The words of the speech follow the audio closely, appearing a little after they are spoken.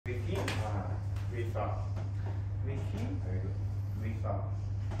Breathe out. Breathe in. Very good. Breathe out.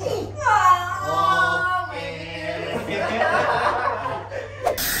 Okay.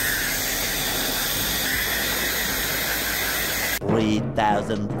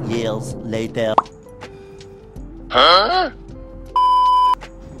 3,000 years later. Huh?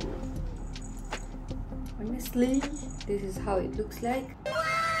 Honestly, this is how it looks like.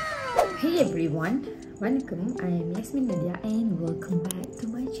 Hey everyone, Vanakam, I am Yasmin Nadiah and welcome back to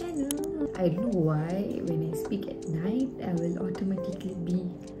my channel. I don't know why when I speak at night, I will automatically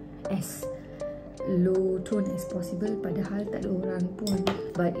be as low tone as possible, padahal tak ada orang pun.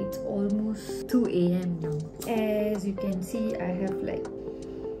 But it's almost 2 AM now. As you can see, I have like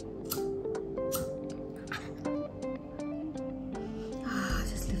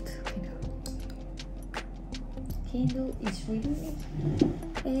just lift the candle is really,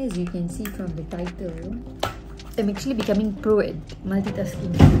 as you can see from the title, I'm actually becoming pro at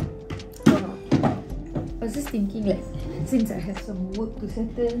multitasking. I was just thinking, like, since I have some work to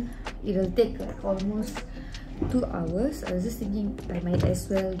settle, it'll take like almost 2 hours. I was just thinking I might as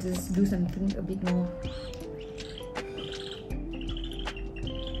well just do something a bit more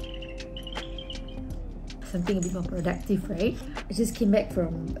productive, right? I just came back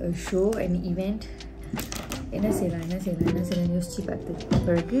from a show, an event. It's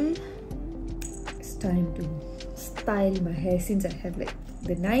time to style my hair. Since I have like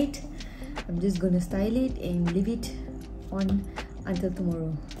the night, I'm just gonna style it and leave it on until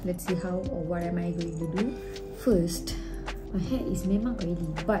tomorrow. Let's see how or what am I going to do. First, my hair is memang oily,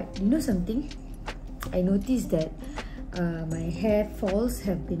 but you know something? I noticed that my hair falls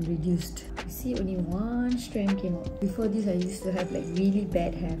have been reduced. You see, only one strand came out. Before this, I used to have like really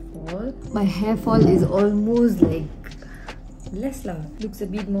bad hair fall. My hair fall is almost like less lah. Looks a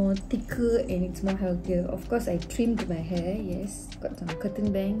bit more thicker and it's more healthier. Of course, I trimmed my hair. Yes, got some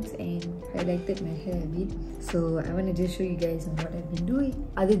curtain bangs and highlighted my hair a bit. So I want to just show you guys on what I've been doing,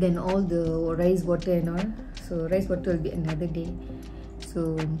 other than all the rice water and all. So rice water will be another day.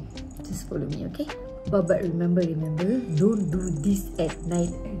 So just follow me, okay? But remember, don't do this at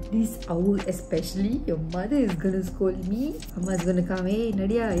night at this hour especially. Your mother is gonna scold me. Amma is gonna come, hey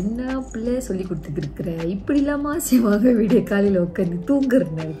Nadiah, enna pilla solli kuduthukirukra, ippadilama sevaanga vidiya kaalila ukkandu thoongra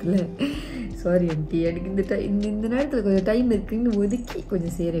nerathula. Sorry auntie, enakku இந்த நேரத்துல கொஞ்சம் time இருக்குன்னு ஒதுக்கி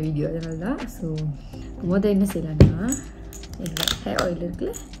கொஞ்சம் செய்யற video, அதனால தான். So முதல்ல என்ன செய்யலாம்னா, இந்த ஹேர் ஆயில்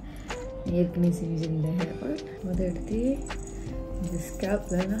இருக்குல்ல, ஏற்கனவே செஞ்சிருந்த ஹேர் ஆயில் முதல் எடுத்து இந்த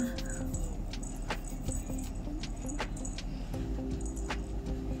ஸ்கேல்ப்ல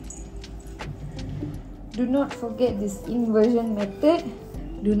do not forget this inversion method.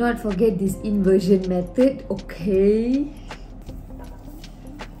 Do not forget this inversion method, okay?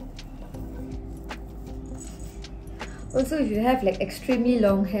 Also, if you have like extremely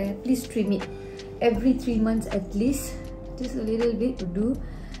long hair, please trim it every 3 months at least. Just a little bit to do.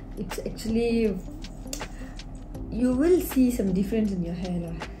 It's actually, you will see some difference in your hair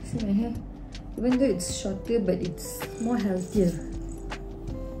lah. See my hair? Even though it's shorter, but it's more healthier.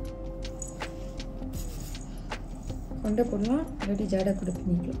 கொண்ட போடலாம், இல்லாட்டி ஜாடா கூட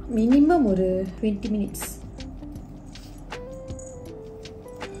பண்ணிக்கலாம். Minimum ஒரு 20 minutes.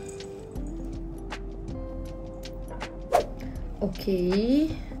 Okay,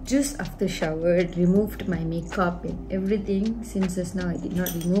 just after showered, removed my makeup and everything. Since just now I did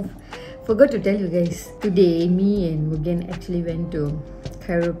not remove. Forgot to tell you guys, today me and Mugen actually went to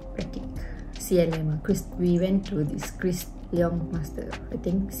Chiropractic, CLM. We went to this Chris Leong master, I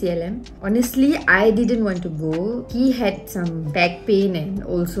think, CLM. Honestly, I didn't want to go. He had some back pain and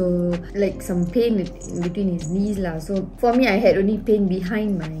also like some pain in between his knees lah. So for me, I had only pain behind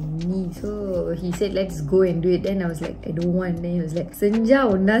my knee. So he said, let's go and do it. Then I was like, I don't want. Then he was like, Senja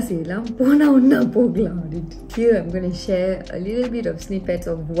onna seiyalam, pona onna poglam. Here I'm going to share a little bit of snippets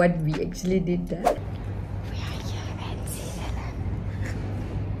of what we actually did there. We are here at CLM.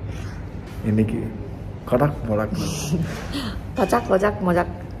 Inniki kadak modak kocak mojak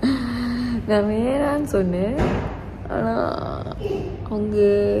நான் வேணான்னு சொன்னேன், ஆனால் அவங்க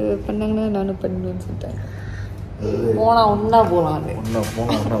பண்ணாங்கன்னா நானும் பண்ணுவேன்னு சொல்லிட்டேன். போனால் ஒன்றா போகலாம்.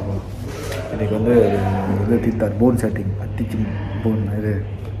 எனக்கு வந்து இது தீத்தார் போன் செட்டிங், அத்திச்சி போன் இது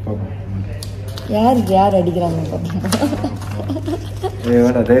பார்ப்போம். யார் அடிக்கிறாங்க பார்ப்போம்.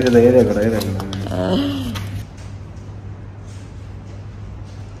 வேணா தைரியத்தை ஏரியா கடை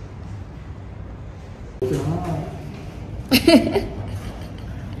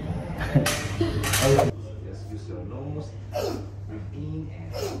Just use your nose. Breathe in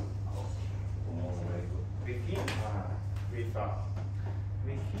and out. Oh, very good. Breathe in. Breathe out.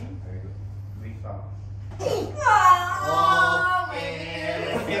 Breathe in. Very good. Breathe out.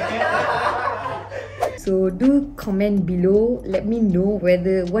 Okay. So do comment below, let me know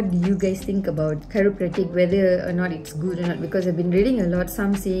what do you guys think about chiropractic, whether or not it's good or not, because I've been reading a lot,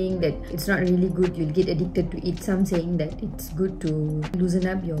 some saying that it's not really good, you'll get addicted to it, some saying that it's good to loosen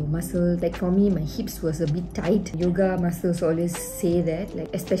up your muscles. Like for me, my hips was a bit tight. Yoga masters always say that,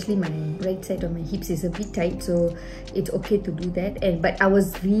 like especially my right side of my hips is a bit tight, so it's okay to do that. But I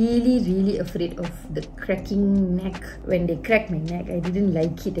was really afraid of the cracking neck. When they cracked my neck, I didn't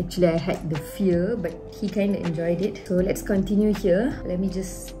like it. Actually, I had the fear, but he kind of enjoyed it. So let's continue here. Let me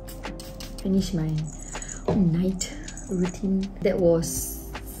just finish my night routine. That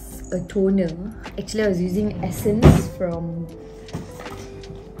was a toner. Actually, I was using essence from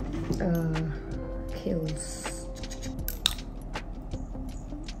Kiehl's.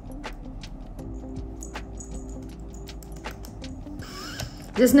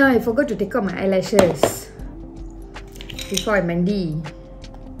 Just now I forgot to take out my eyelashes before I mandi.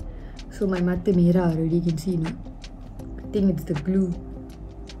 So my mata merah already, you can see now. I think it's the glue.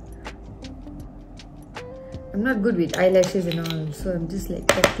 I'm not good with eyelashes and all, so I'm just like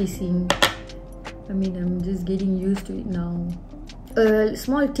practicing. I'm just getting used to it now. A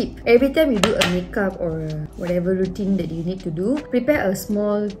small tip: every time you do a makeup or whatever routine that you need to do, prepare a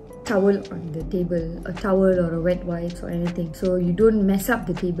small towel on the table, a towel or a wet wipes or anything, so you don't mess up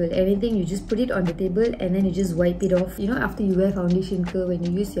the table. Anything, you just put it on the table and then you just wipe it off. You know, after you wear foundation, when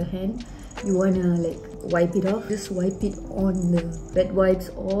you use your hand, you wanna like wipe it off. Just wipe it on the wet wipes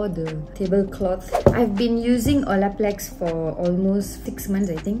or the tablecloth. I've been using Olaplex for almost 6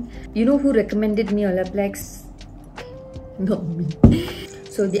 months, I think. You know who recommended me Olaplex? Not me.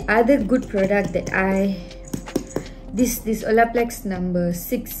 So the other good product that this Olaplex number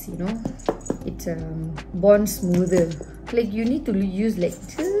 6, you know, it's a bond smoother. Like you need to use like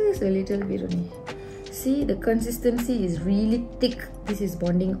just a little bit only. See, the consistency is really thick. This is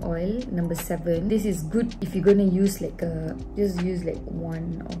bonding oil number 7. This is good if you're gonna use like just use like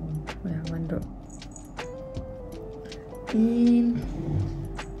one drop. And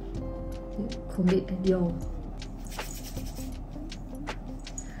comb it at your.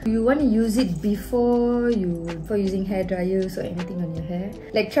 You want to use it before using hair dryers or anything on your hair.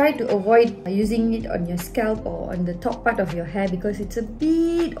 Like try to avoid using it on your scalp or on the top part of your hair because it's a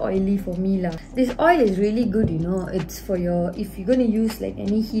bit oily for me lah. This oil is really good, you know. It's for if you're gonna use like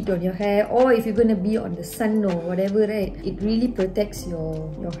any heat on your hair, or if you're gonna be on the sun or whatever, right? It really protects your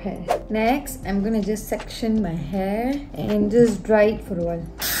hair. Next, I'm gonna just section my hair and just dry it for a while.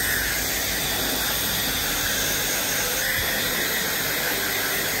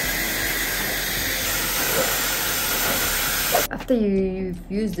 After you've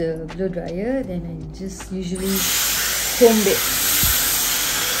used the blow dryer, then I just usually comb it.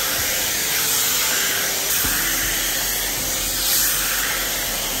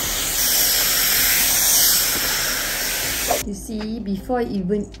 You see, before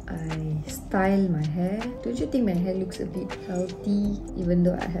even I style my hair, don't you think my hair looks a bit healthy even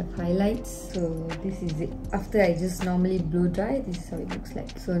though I have highlights? So this is it. After I just normally blow dry, this is how it looks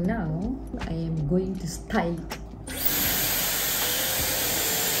like. So now I am going to style it.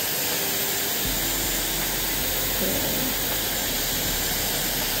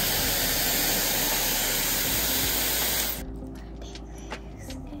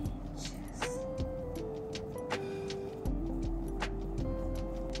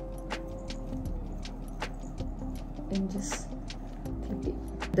 And just clip it.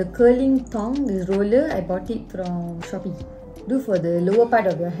 The curling tong, this roller, I bought it from Shopee. Do for the lower part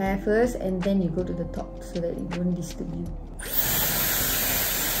of your hair first and then you go to the top so that it won't disturb you.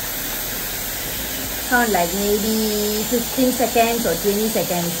 Count like maybe 15 seconds or 20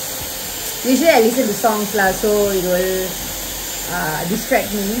 seconds. Usually I listen to songs lah, so it will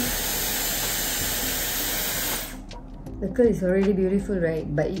distract me. The curl is already beautiful, right?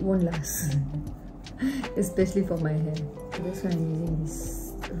 But it won't last. Especially for my hair. So that's why I'm using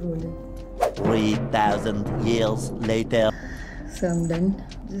this roller. 3,000 years later. So I'm done.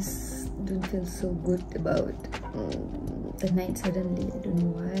 Just don't feel so good about the night suddenly. I don't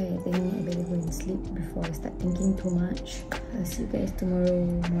know why. I think I better go and sleep before I start thinking too much. I'll see you guys tomorrow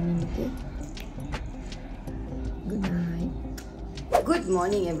morning, okay? Good night. Good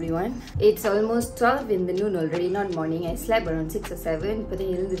morning everyone. It's almost 12 in the noon already, not morning. I slept around 6 or 7. But then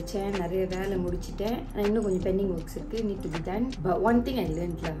எழுந்திருச்சேன், நிறைய வேலை முடிச்சிட்டேன். I இன்னும் கொஞ்சம் pending works இருக்கு, need to be done. But one thing I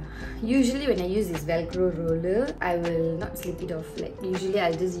learned lah. Usually when I use this Velcro roller, I will not slip it off. Like usually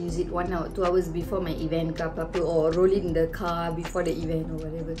I'll just use it 1 hour, 2 hours before my event or roll it in the car before the event or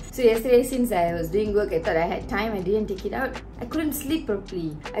whatever. So yesterday, since I was doing work, I thought I had time. I didn't take it out. I couldn't sleep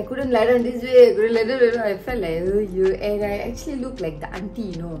properly. I couldn't lie down this way. I couldn't lie down. I felt like and I actually looked like the auntie,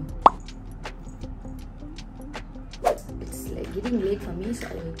 you know. getting late for me, so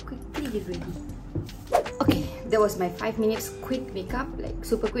I will quickly get ready. Okay, that was my 5 minutes quick makeup, like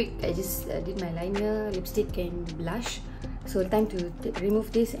super quick. I just did my liner, lipstick and blush. So time to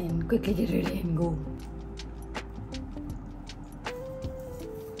remove this and quickly get ready and go.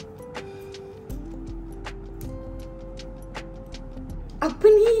 Apa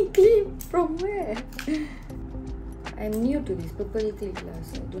ni? Clip from where? I'm new to this purple clip lah,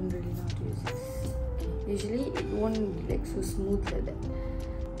 so I don't really know how to use this. Okay. Usually it won't be like so smooth like that.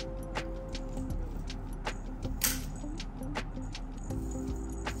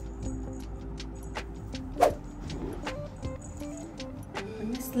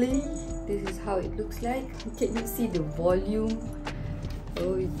 Honestly, this is how it looks like. Can you see the volume?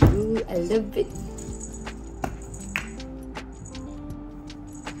 Oh, I love it.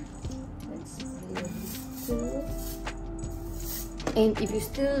 And if you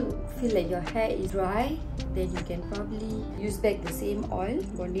still feel like your hair is dry, then you can probably use back the same oil,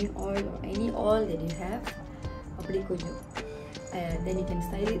 bonding oil or any oil that you have. Then you can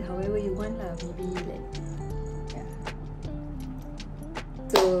style it however you want lah. Maybe like, yeah.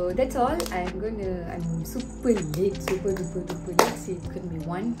 So that's all. I'm super late, super duper late. So it's gonna be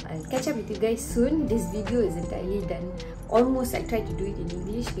 1. I'll catch up with you guys soon. This video is entirely done. Almost I tried to do it in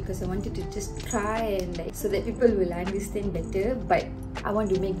English because I wanted to just try and like so that people will understand better. But I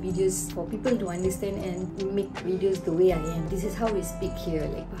want to make videos for people to understand and make videos the way I am. This is how we speak here,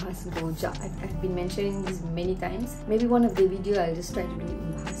 like Bahasa Rojak. I've been mentioning this many times. Maybe one of the video I'll just try to do it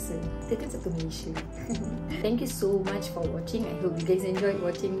in Bahasa. Tekan satu Malaysia. Thank you so much for watching. I hope you guys enjoyed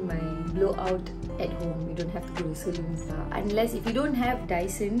watching my blowout at home. You don't have to go to Saloon. Unless if you don't have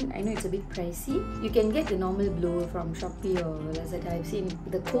Dyson, I know it's a bit pricey. You can get the normal blower from Shopee or Lazada. I've seen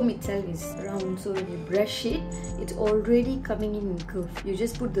the comb itself is round, so when you brush it, it's already coming in curve. You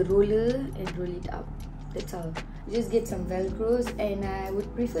just put the roller and roll it up. That's all. You just get some velcros, and I would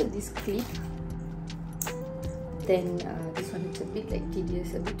prefer this clip. Then this one, it's a bit like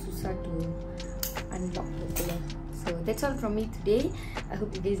tedious, a bit susah to unlock the color. So that's all from me today. I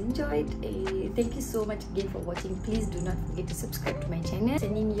hope you guys enjoyed. Thank you so much again for watching. Please do not forget to subscribe to my channel.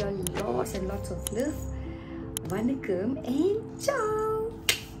 Sending you all lots and lots of love. Vanakam and ciao.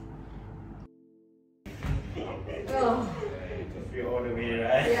 Oh. Feel all the way,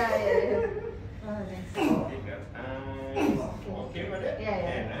 right? Yeah. Oh, nice. Okay, brother?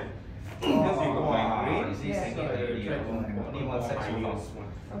 Yeah. Because you go on green, so I try to only one section of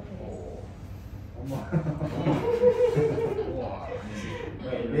Okay.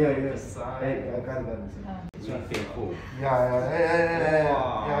 Yeah. It's not faithful. Yeah.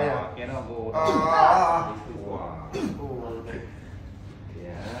 Cannot go.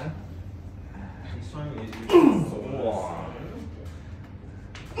 Yeah. This one is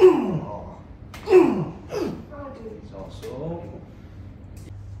it's also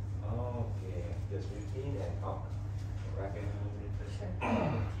okay. Just repeat and up.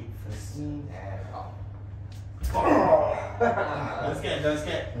 Keep first and up. Don't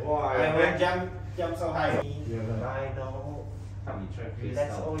scared. I will jump so high. You lie down. Relax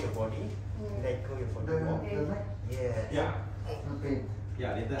all your body. Let go your body. Yeah.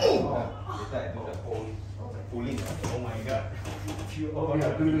 Yeah, later I do the pulling. Oh my god.